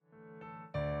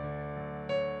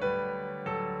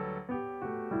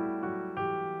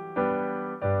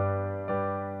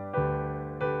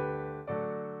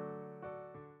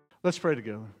Let's pray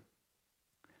together.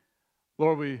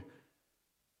 Lord,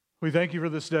 we thank you for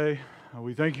this day.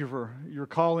 We thank you for your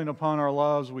calling upon our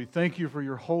lives. We thank you for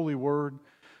your holy word.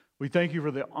 We thank you for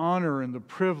the honor and the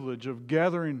privilege of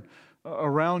gathering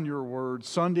around your word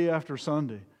Sunday after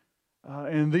Sunday.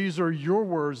 And these are your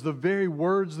words, the very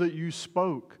words that you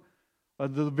spoke,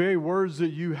 the very words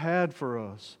that you had for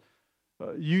us.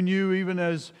 You knew even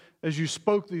as you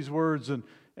spoke these words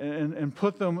and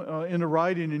put them into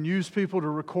writing and used people to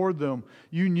record them,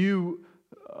 you knew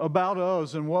about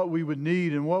us and what we would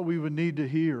need and what we would need to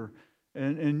hear.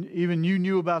 And even you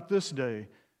knew about this day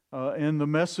and the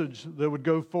message that would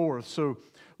go forth. So,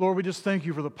 Lord, we just thank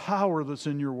you for the power that's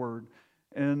in your word.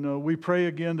 And we pray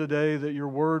again today that your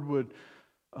word would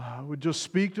just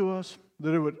speak to us,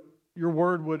 that your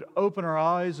word would open our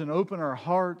eyes and open our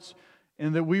hearts,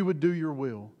 and that we would do your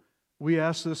will. We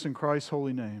ask this in Christ's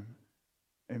holy name.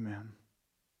 Amen.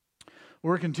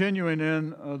 We're continuing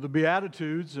in the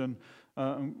Beatitudes, and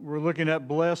we're looking at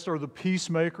blessed are the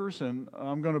peacemakers, and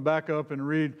I'm going to back up and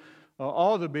read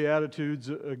all the Beatitudes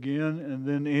again and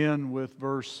then end with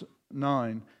verse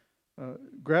 9.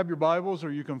 Grab your Bibles,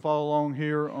 or you can follow along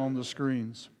here on the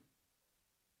screens.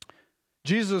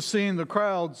 Jesus, seeing the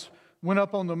crowds, went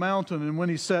up on the mountain, and when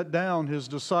he sat down, his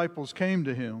disciples came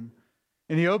to him.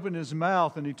 And he opened his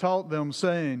mouth, and he taught them,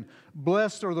 saying,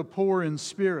 Blessed are the poor in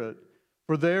spirit,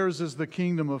 for theirs is the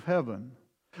kingdom of heaven.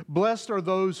 Blessed are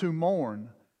those who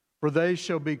mourn, for they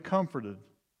shall be comforted.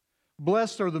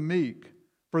 Blessed are the meek,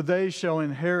 for they shall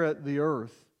inherit the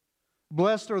earth.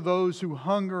 Blessed are those who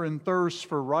hunger and thirst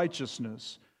for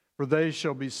righteousness, for they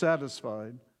shall be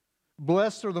satisfied.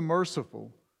 Blessed are the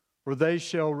merciful, for they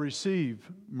shall receive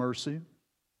mercy.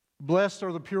 Blessed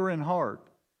are the pure in heart,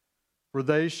 for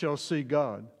they shall see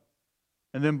God.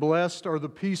 And then blessed are the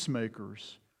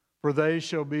peacemakers, for they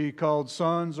shall be called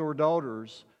sons or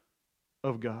daughters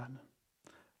of God.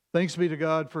 Thanks be to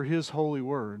God for His holy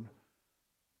word.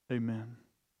 Amen.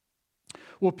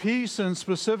 Well, peace, and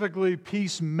specifically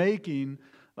peacemaking,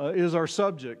 is our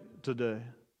subject today.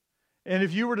 And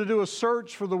if you were to do a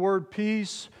search for the word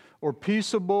peace or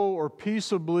peaceable or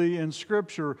peaceably in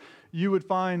Scripture, you would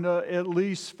find at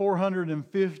least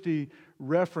 450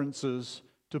 references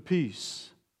to peace.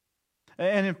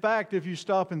 And in fact, if you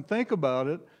stop and think about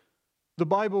it, the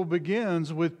Bible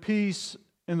begins with peace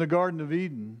in the Garden of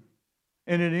Eden,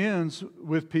 and it ends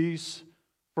with peace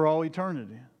for all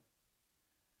eternity.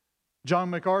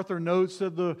 John MacArthur notes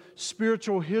that the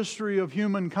spiritual history of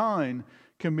humankind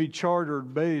can be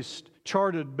charted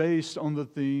based on the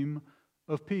theme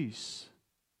of peace.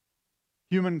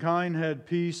 Humankind had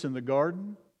peace in the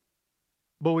garden,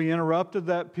 but we interrupted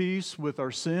that peace with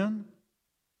our sin.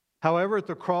 However, at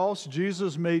the cross,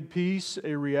 Jesus made peace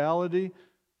a reality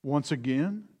once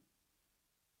again.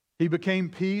 He became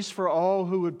peace for all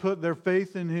who would put their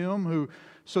faith in Him,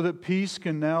 so that peace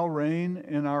can now reign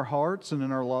in our hearts and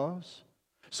in our lives.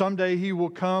 Someday He will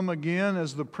come again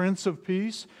as the Prince of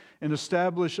Peace and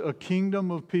establish a kingdom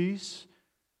of peace,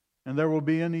 and there will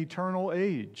be an eternal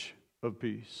age of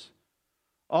peace.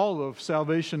 All of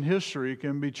salvation history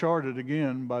can be charted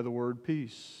again by the word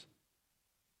peace.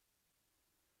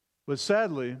 But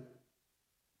sadly,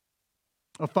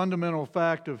 a fundamental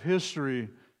fact of history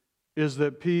is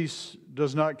that peace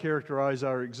does not characterize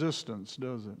our existence,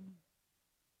 does it?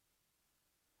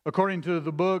 According to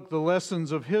the book, The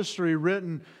Lessons of History,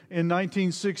 written in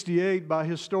 1968 by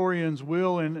historians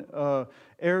Will and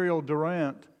Ariel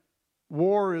Durant,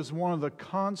 war is one of the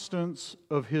constants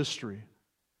of history,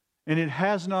 and it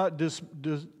has not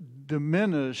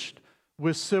diminished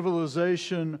with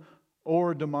civilization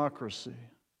or democracy.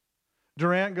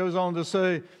 Durant goes on to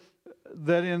say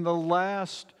that in the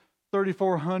last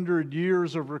 3,400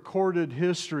 years of recorded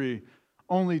history,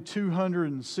 only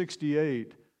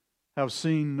 268 have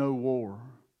seen no war.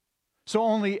 So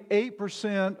only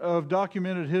 8% of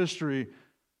documented history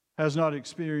has not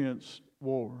experienced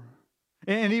war.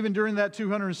 And even during that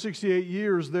 268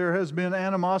 years, there has been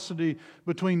animosity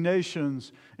between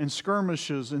nations and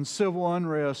skirmishes and civil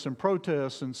unrest and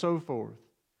protests and so forth.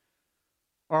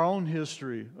 Our own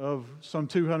history of some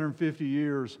 250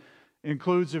 years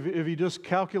includes, if you just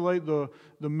calculate the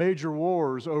major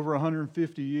wars, over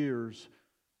 150 years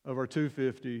of our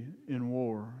 250 in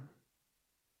war.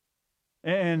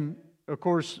 And, of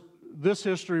course, this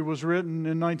history was written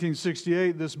in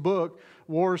 1968. This book,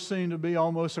 war seemed to be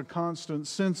almost a constant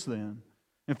since then.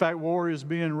 In fact, war is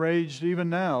being waged even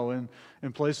now in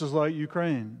places like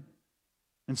Ukraine.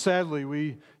 And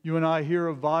sadly, you and I hear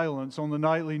of violence on the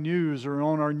nightly news or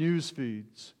on our news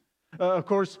feeds. Of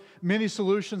course, many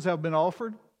solutions have been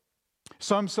offered.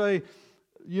 Some say,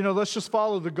 let's just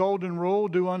follow the golden rule,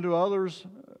 do unto others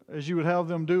as you would have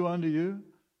them do unto you.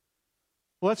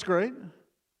 Well, that's great.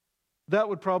 That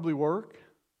would probably work.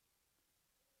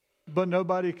 But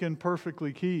nobody can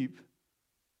perfectly keep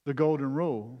the golden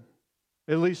rule,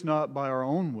 at least not by our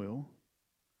own will.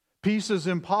 Peace is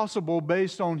impossible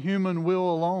based on human will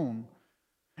alone.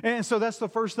 And so that's the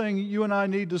first thing you and I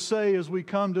need to say as we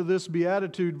come to this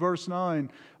beatitude, verse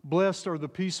 9. Blessed are the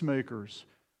peacemakers,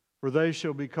 for they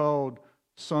shall be called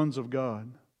sons of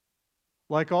God.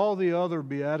 Like all the other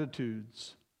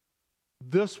beatitudes,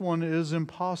 this one is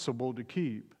impossible to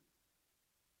keep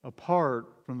apart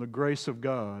from the grace of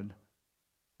God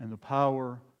and the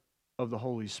power of the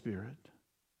Holy Spirit.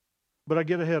 But I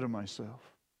get ahead of myself.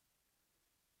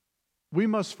 We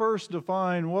must first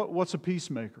define what's a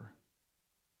peacemaker.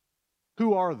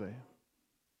 Who are they?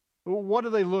 What do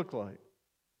they look like?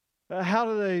 How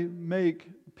do they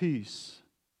make peace?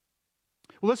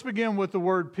 Well, let's begin with the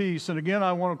word peace. And again,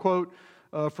 I want to quote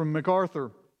from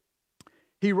MacArthur.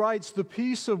 He writes, "The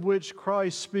peace of which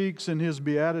Christ speaks in his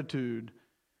beatitude,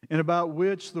 and about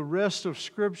which the rest of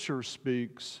Scripture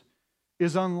speaks,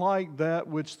 is unlike that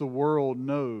which the world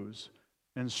knows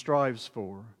and strives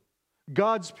for.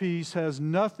 God's peace has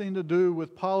nothing to do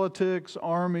with politics,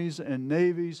 armies and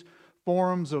navies,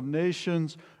 forums of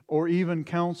nations, or even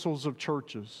councils of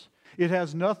churches. It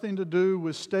has nothing to do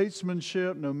with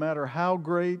statesmanship, no matter how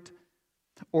great,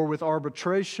 or with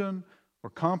arbitration, or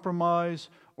compromise,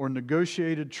 or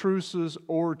negotiated truces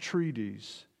or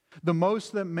treaties. The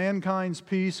most that mankind's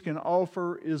peace can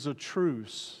offer is a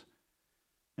truce,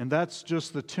 and that's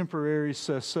just the temporary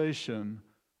cessation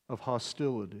of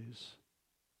hostilities."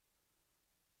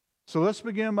 So let's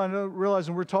begin by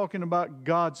realizing we're talking about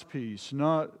God's peace,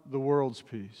 not the world's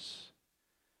peace.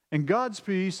 And God's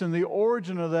peace and the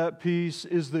origin of that peace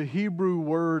is the Hebrew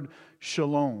word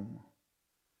shalom,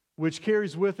 which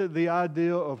carries with it the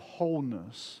idea of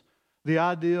wholeness, the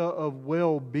idea of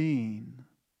well-being.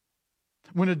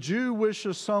 When a Jew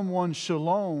wishes someone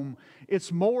shalom,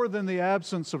 it's more than the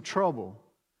absence of trouble.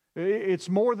 It's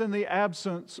more than the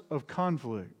absence of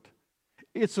conflict.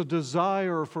 It's a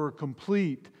desire for a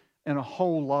complete and a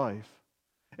whole life.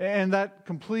 And that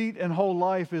complete and whole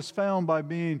life is found by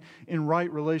being in right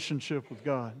relationship with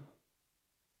God.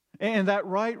 And that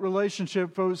right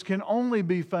relationship, folks, can only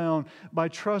be found by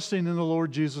trusting in the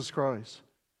Lord Jesus Christ.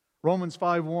 Romans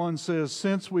 5:1 says,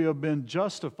 "Since we have been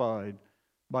justified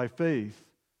by faith,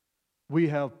 we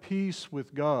have peace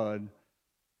with God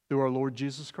through our Lord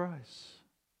Jesus Christ."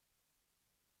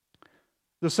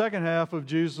 The second half of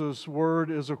Jesus'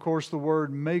 word is, of course, the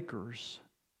word makers,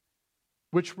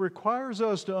 which requires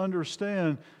us to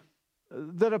understand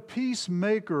that a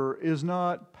peacemaker is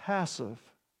not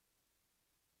passive.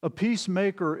 A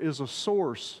peacemaker is a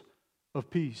source of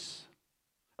peace.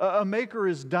 A maker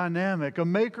is dynamic. A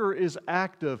maker is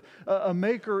active. A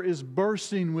maker is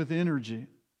bursting with energy.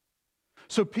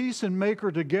 So peace and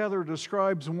maker together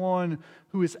describes one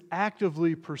who is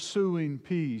actively pursuing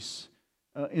peace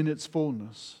in its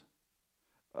fullness.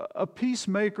 A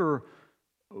peacemaker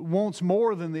wants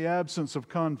more than the absence of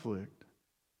conflict.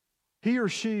 He or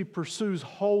she pursues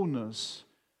wholeness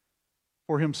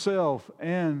for himself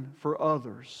and for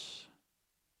others.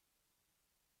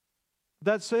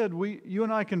 That said, you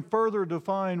and I can further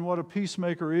define what a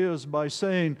peacemaker is by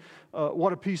saying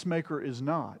what a peacemaker is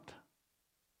not.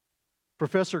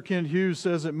 Professor Kent Hughes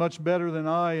says it much better than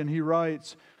I, and he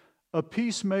writes, "A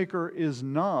peacemaker is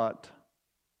not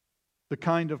the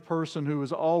kind of person who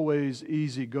is always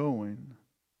easygoing,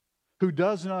 who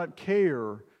does not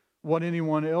care what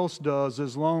anyone else does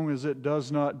as long as it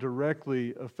does not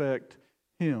directly affect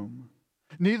him.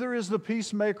 Neither is the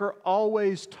peacemaker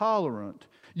always tolerant.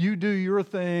 You do your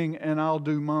thing and I'll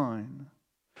do mine.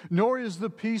 Nor is the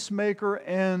peacemaker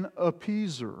an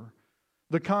appeaser,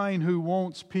 the kind who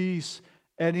wants peace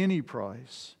at any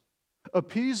price.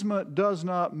 Appeasement does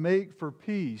not make for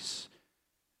peace.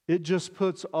 It just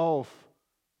puts off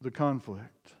the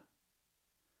conflict."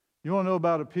 You want to know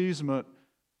about appeasement?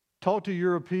 Talk to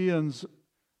Europeans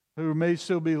who may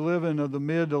still be living in the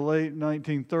mid to late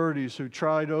 1930s who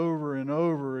tried over and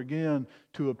over again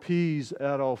to appease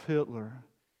Adolf Hitler.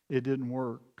 It didn't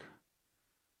work.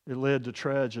 It led to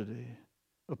tragedy.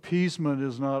 Appeasement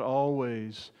is not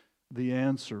always the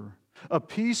answer. A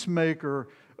peacemaker,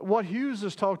 what Hughes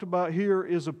has talked about here,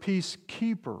 is a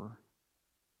peacekeeper,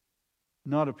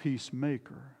 not a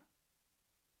peacemaker.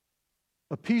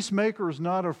 A peacemaker is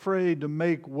not afraid to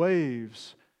make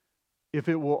waves if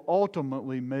it will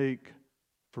ultimately make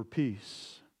for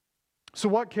peace. So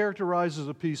what characterizes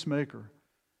a peacemaker?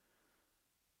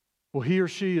 Well, he or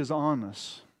she is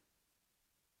honest.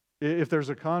 If there's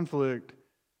a conflict,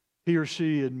 he or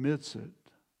she admits it.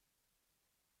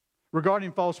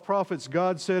 Regarding false prophets,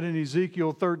 God said in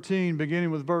Ezekiel 13,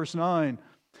 beginning with verse 9,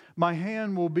 "My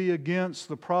hand will be against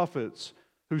the prophets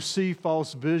who see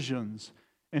false visions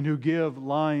and who give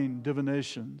lying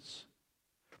divinations,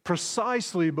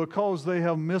 precisely because they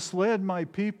have misled my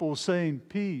people, saying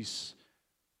peace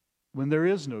when there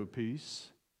is no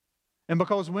peace. And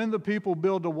because when the people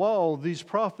build a wall, these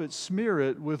prophets smear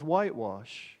it with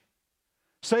whitewash.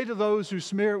 Say to those who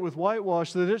smear it with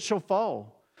whitewash that it shall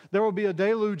fall. There will be a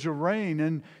deluge of rain,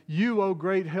 and you, O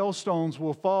great hailstones,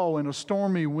 will fall, and a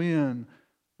stormy wind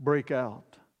break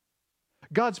out."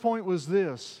 God's point was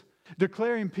this: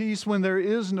 declaring peace when there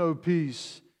is no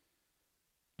peace,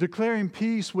 declaring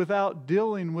peace without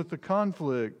dealing with the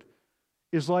conflict,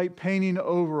 is like painting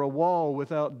over a wall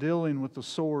without dealing with the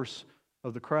source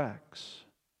of the cracks.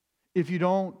 If you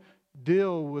don't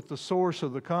deal with the source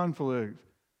of the conflict,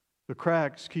 the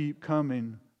cracks keep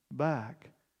coming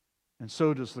back, and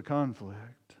so does the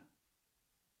conflict.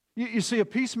 You see, a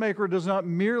peacemaker does not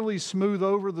merely smooth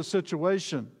over the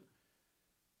situation.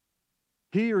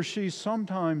 He or she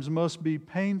sometimes must be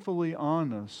painfully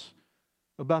honest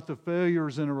about the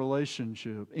failures in a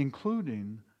relationship,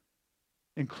 including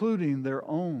their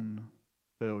own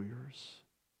failures.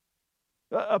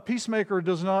 A peacemaker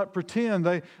does not pretend.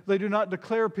 They do not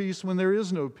declare peace when there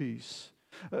is no peace.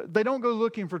 They don't go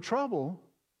looking for trouble,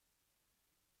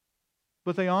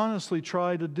 but they honestly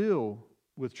try to deal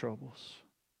with troubles.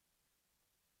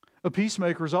 A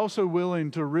peacemaker is also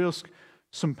willing to risk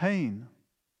some pain.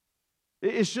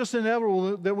 It's just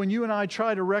inevitable that when you and I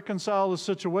try to reconcile a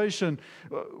situation,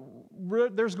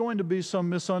 there's going to be some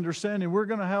misunderstanding. We're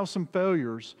going to have some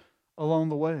failures along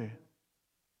the way.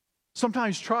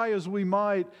 Sometimes, try as we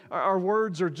might, our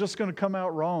words are just going to come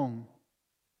out wrong.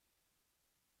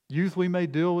 Youth, we may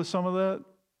deal with some of that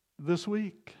this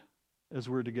week as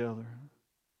we're together.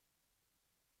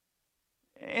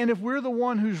 And if we're the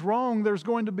one who's wrong, there's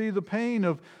going to be the pain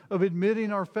of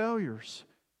admitting our failures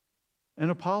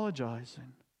and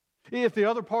apologizing. If the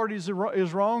other party is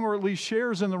wrong, or at least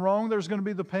shares in the wrong, there's going to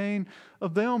be the pain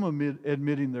of them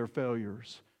admitting their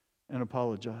failures and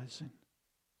apologizing.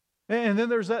 And then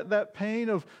there's that pain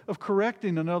of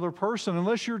correcting another person.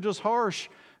 Unless you're just harsh,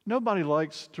 nobody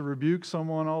likes to rebuke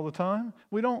someone all the time.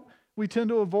 We tend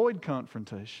to avoid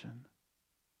confrontation.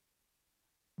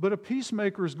 But a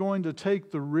peacemaker is going to take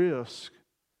the risk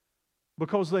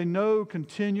because they know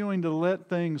continuing to let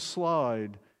things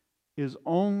slide is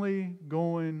only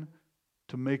going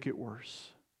to make it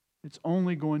worse. It's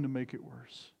only going to make it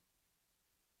worse.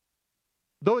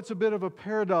 Though it's a bit of a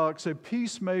paradox, a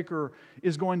peacemaker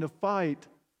is going to fight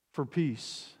for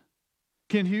peace.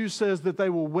 Ken Hughes says that they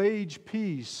will wage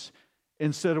peace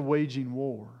instead of waging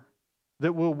war.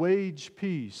 That will wage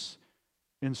peace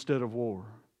instead of war.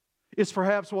 It's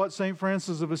perhaps what St.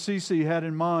 Francis of Assisi had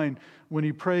in mind when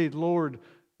he prayed, "Lord,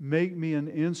 make me an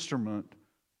instrument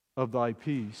of thy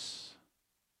peace.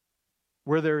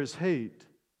 Where there is hate,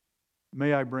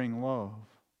 may I bring love.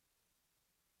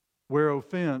 Where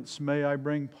offense, may I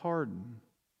bring pardon.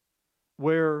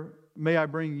 Where may I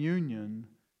bring union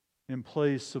in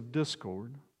place of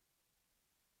discord."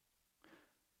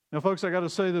 Now, folks, I got to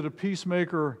say that a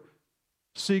peacemaker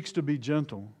seeks to be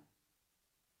gentle.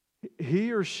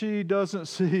 He or she doesn't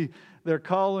see their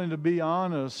calling to be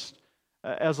honest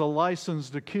as a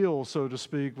license to kill, so to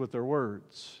speak, with their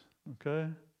words. Okay?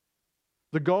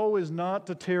 The goal is not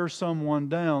to tear someone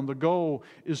down. The goal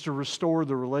is to restore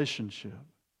the relationship.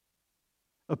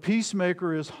 A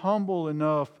peacemaker is humble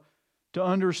enough to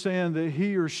understand that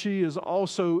he or she is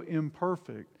also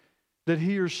imperfect, that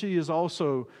he or she is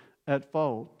also at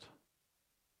fault.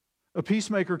 A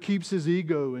peacemaker keeps his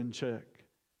ego in check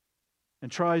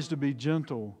and tries to be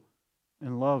gentle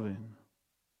and loving.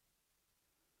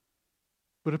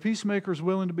 But a peacemaker is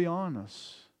willing to be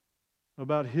honest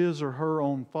about his or her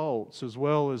own faults as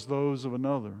well as those of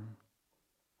another.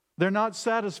 They're not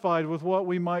satisfied with what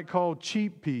we might call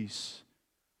cheap peace.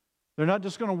 They're not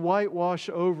just going to whitewash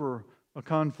over a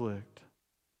conflict.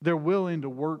 They're willing to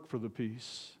work for the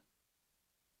peace.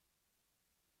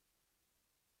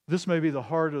 This may be the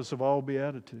hardest of all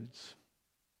Beatitudes.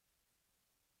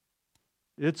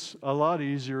 It's a lot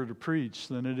easier to preach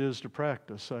than it is to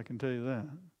practice, I can tell you that.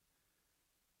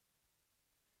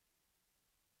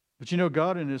 But you know,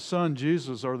 God and His Son,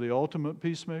 Jesus, are the ultimate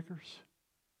peacemakers.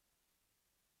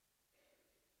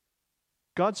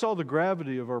 God saw the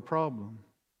gravity of our problem.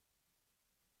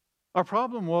 Our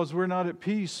problem was we're not at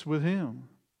peace with Him.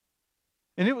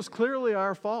 And it was clearly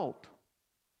our fault.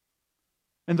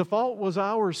 And the fault was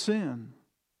our sin.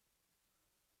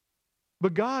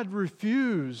 But God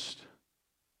refused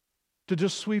to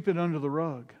just sweep it under the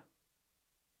rug.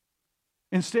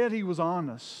 Instead, he was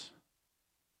honest.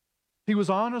 He was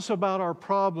honest about our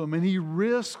problem, and he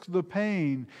risked the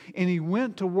pain, and he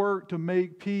went to work to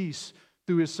make peace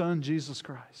through his Son, Jesus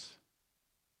Christ.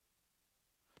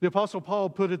 The Apostle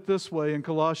Paul put it this way in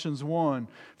Colossians 1,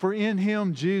 "For in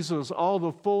him, Jesus, all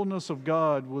the fullness of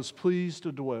God was pleased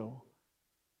to dwell,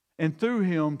 and through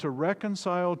him to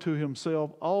reconcile to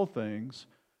himself all things,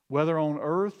 whether on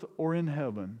earth or in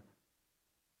heaven,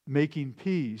 making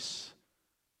peace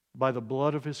by the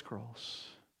blood of his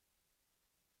cross."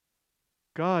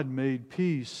 God made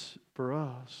peace for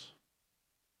us.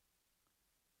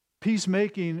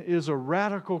 Peacemaking is a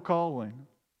radical calling,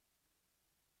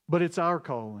 but it's our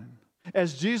calling.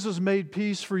 As Jesus made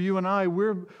peace for you and I,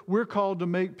 we're called to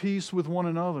make peace with one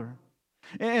another.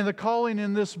 And the calling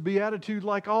in this beatitude,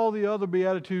 like all the other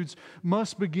beatitudes,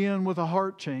 must begin with a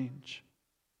heart change.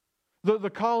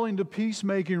 The calling to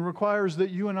peacemaking requires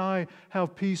that you and I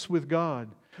have peace with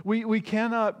God. We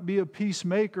cannot be a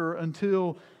peacemaker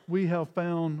until we have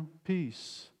found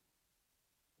peace.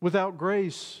 Without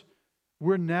grace,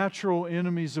 we're natural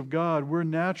enemies of God. We're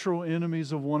natural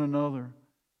enemies of one another.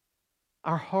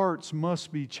 Our hearts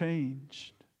must be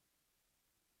changed.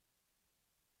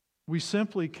 We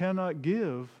simply cannot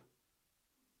give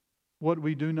what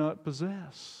we do not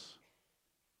possess.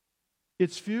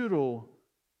 It's futile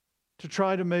to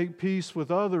try to make peace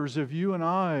with others if you and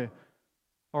I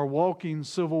are walking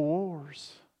civil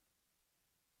wars.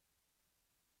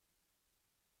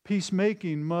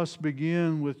 Peacemaking must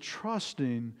begin with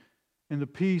trusting in the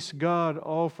peace God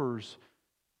offers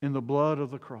in the blood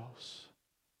of the cross,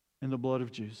 in the blood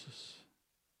of Jesus.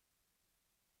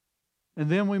 And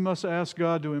then we must ask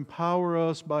God to empower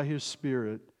us by His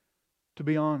Spirit to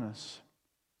be honest,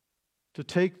 to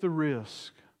take the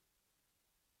risk,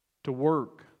 to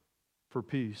work for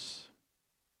peace.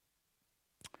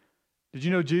 Did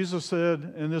you know Jesus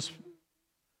said in this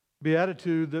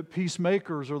beatitude that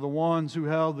peacemakers are the ones who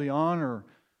have the honor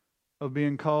of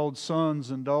being called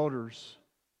sons and daughters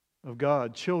of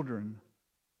God, children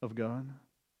of God?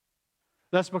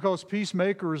 That's because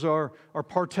peacemakers are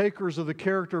partakers of the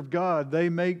character of God. They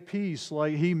make peace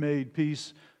like He made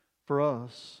peace for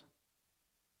us.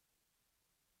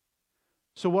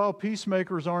 So while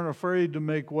peacemakers aren't afraid to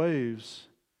make waves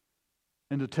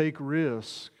and to take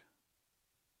risks,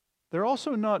 they're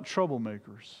also not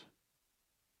troublemakers.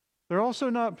 They're also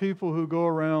not people who go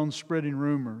around spreading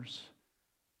rumors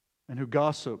and who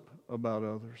gossip about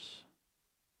others.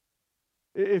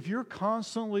 If you're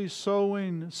constantly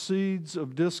sowing seeds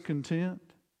of discontent,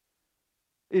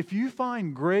 if you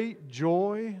find great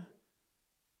joy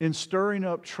in stirring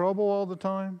up trouble all the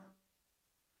time,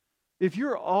 if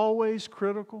you're always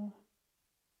critical,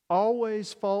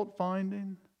 always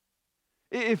fault-finding,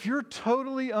 if you're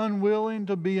totally unwilling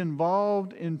to be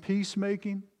involved in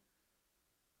peacemaking,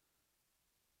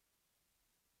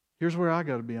 here's where I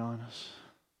got to be honest.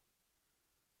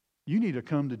 You need to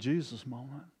come to Jesus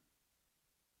moment.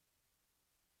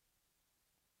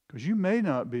 Because you may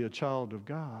not be a child of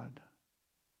God.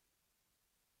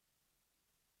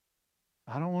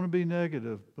 I don't want to be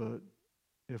negative, but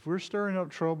if we're stirring up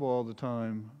trouble all the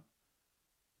time,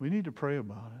 we need to pray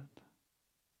about it.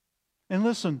 And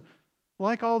listen,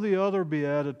 like all the other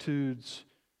Beatitudes,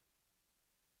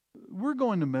 we're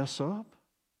going to mess up.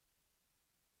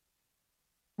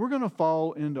 We're going to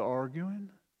fall into arguing.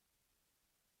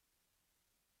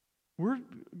 We're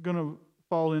going to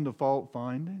fall into fault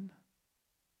finding.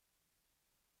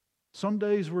 Some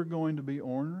days we're going to be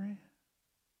ornery.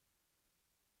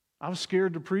 I was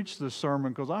scared to preach this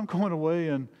sermon because I'm going away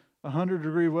in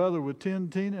 100-degree weather with 10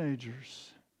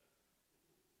 teenagers.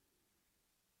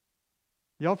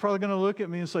 Y'all probably going to look at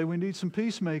me and say, "We need some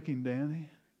peacemaking, Danny."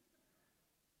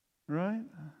 Right?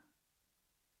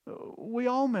 We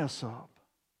all mess up.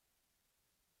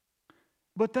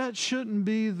 But that shouldn't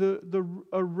be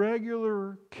a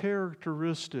regular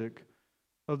characteristic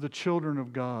of the children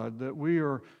of God, that we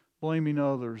are blaming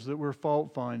others, that we're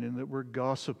fault-finding, that we're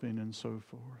gossiping, and so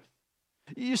forth.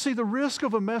 You see, the risk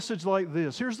of a message like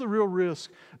this, here's the real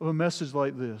risk of a message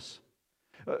like this.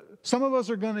 Some of us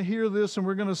are going to hear this and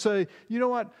we're going to say, "You know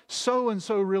what?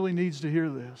 So-and-so really needs to hear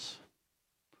this.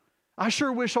 I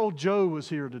sure wish old Joe was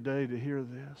here today to hear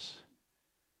this."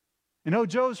 You know,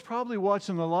 Joe's probably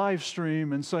watching the live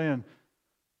stream and saying,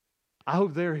 "I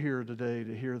hope they're here today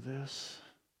to hear this."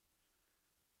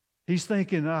 He's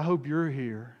thinking, "I hope you're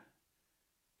here."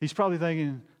 He's probably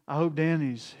thinking, "I hope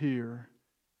Danny's here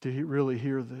to really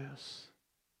hear this."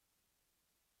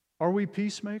 Are we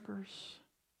peacemakers?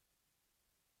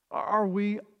 Are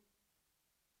we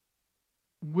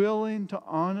willing to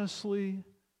honestly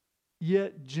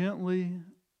yet gently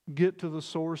get to the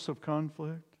source of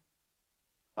conflict?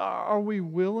 Are we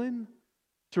willing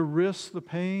to risk the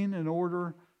pain in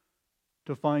order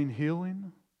to find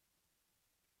healing?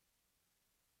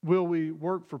 Will we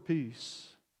work for peace?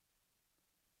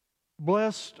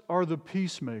 Blessed are the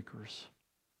peacemakers,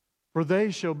 for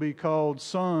they shall be called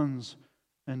sons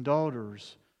and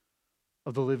daughters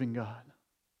of the living God.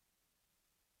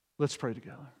 Let's pray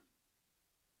together.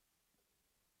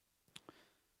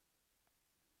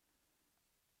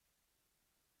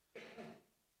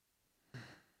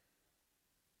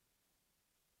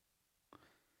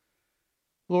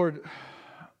 Lord,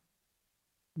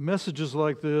 messages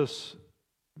like this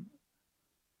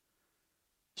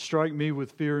strike me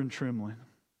with fear and trembling.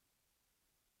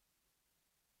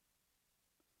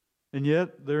 And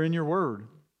yet, they're in your word.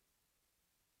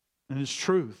 And it's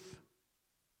truth.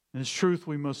 And it's truth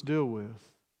we must deal with.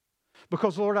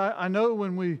 Because, Lord, I know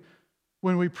when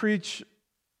we preach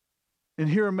and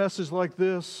hear a message like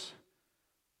this,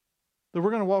 that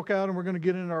we're going to walk out and we're going to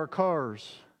get in our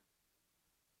cars.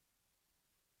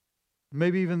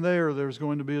 Maybe even there's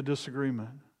going to be a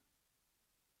disagreement.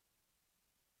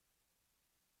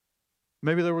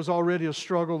 Maybe there was already a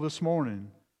struggle this morning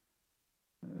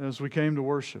as we came to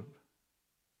worship.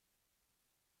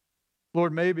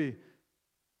 Lord, maybe,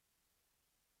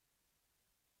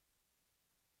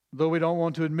 though we don't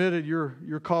want to admit it,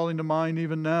 you're calling to mind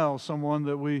even now someone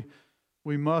that we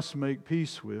must make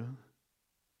peace with.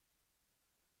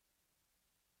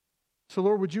 So,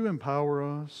 Lord, would you empower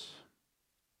us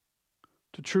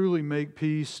to truly make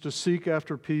peace, to seek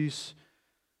after peace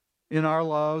in our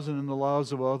lives and in the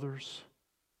lives of others,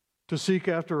 to seek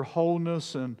after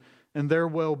wholeness and their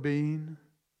well-being.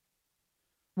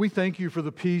 We thank you for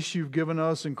the peace you've given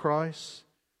us in Christ.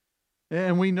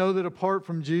 And we know that apart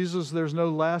from Jesus, there's no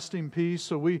lasting peace.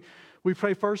 So we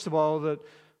pray, first of all, that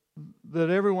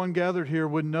everyone gathered here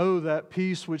would know that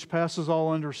peace which passes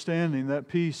all understanding, that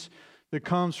peace that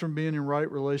comes from being in right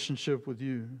relationship with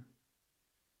you.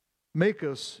 Make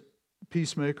us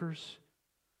peacemakers.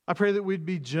 I pray that we'd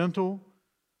be gentle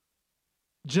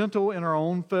in our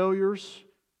own failures,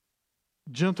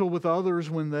 gentle with others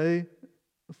when they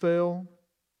fail,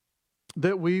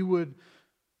 that we would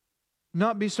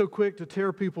not be so quick to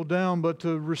tear people down, but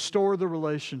to restore the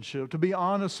relationship, to be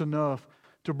honest enough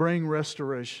to bring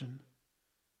restoration.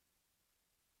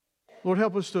 Lord,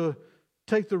 help us to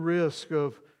take the risk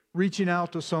of reaching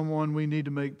out to someone we need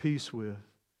to make peace with.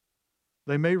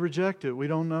 They may reject it, we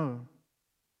don't know.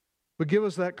 But give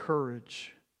us that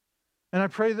courage. And I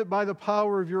pray that by the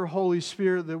power of your Holy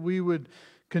Spirit that we would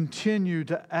continue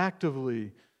to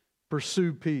actively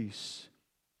pursue peace.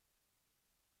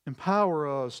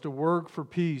 Empower us to work for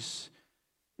peace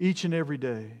each and every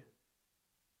day.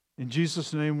 In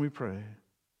Jesus' name we pray.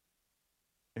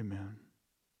 Amen.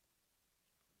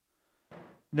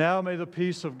 Now may the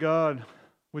peace of God,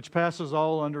 which passes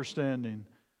all understanding,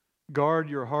 guard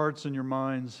your hearts and your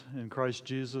minds in Christ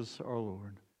Jesus our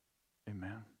Lord.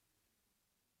 Amen.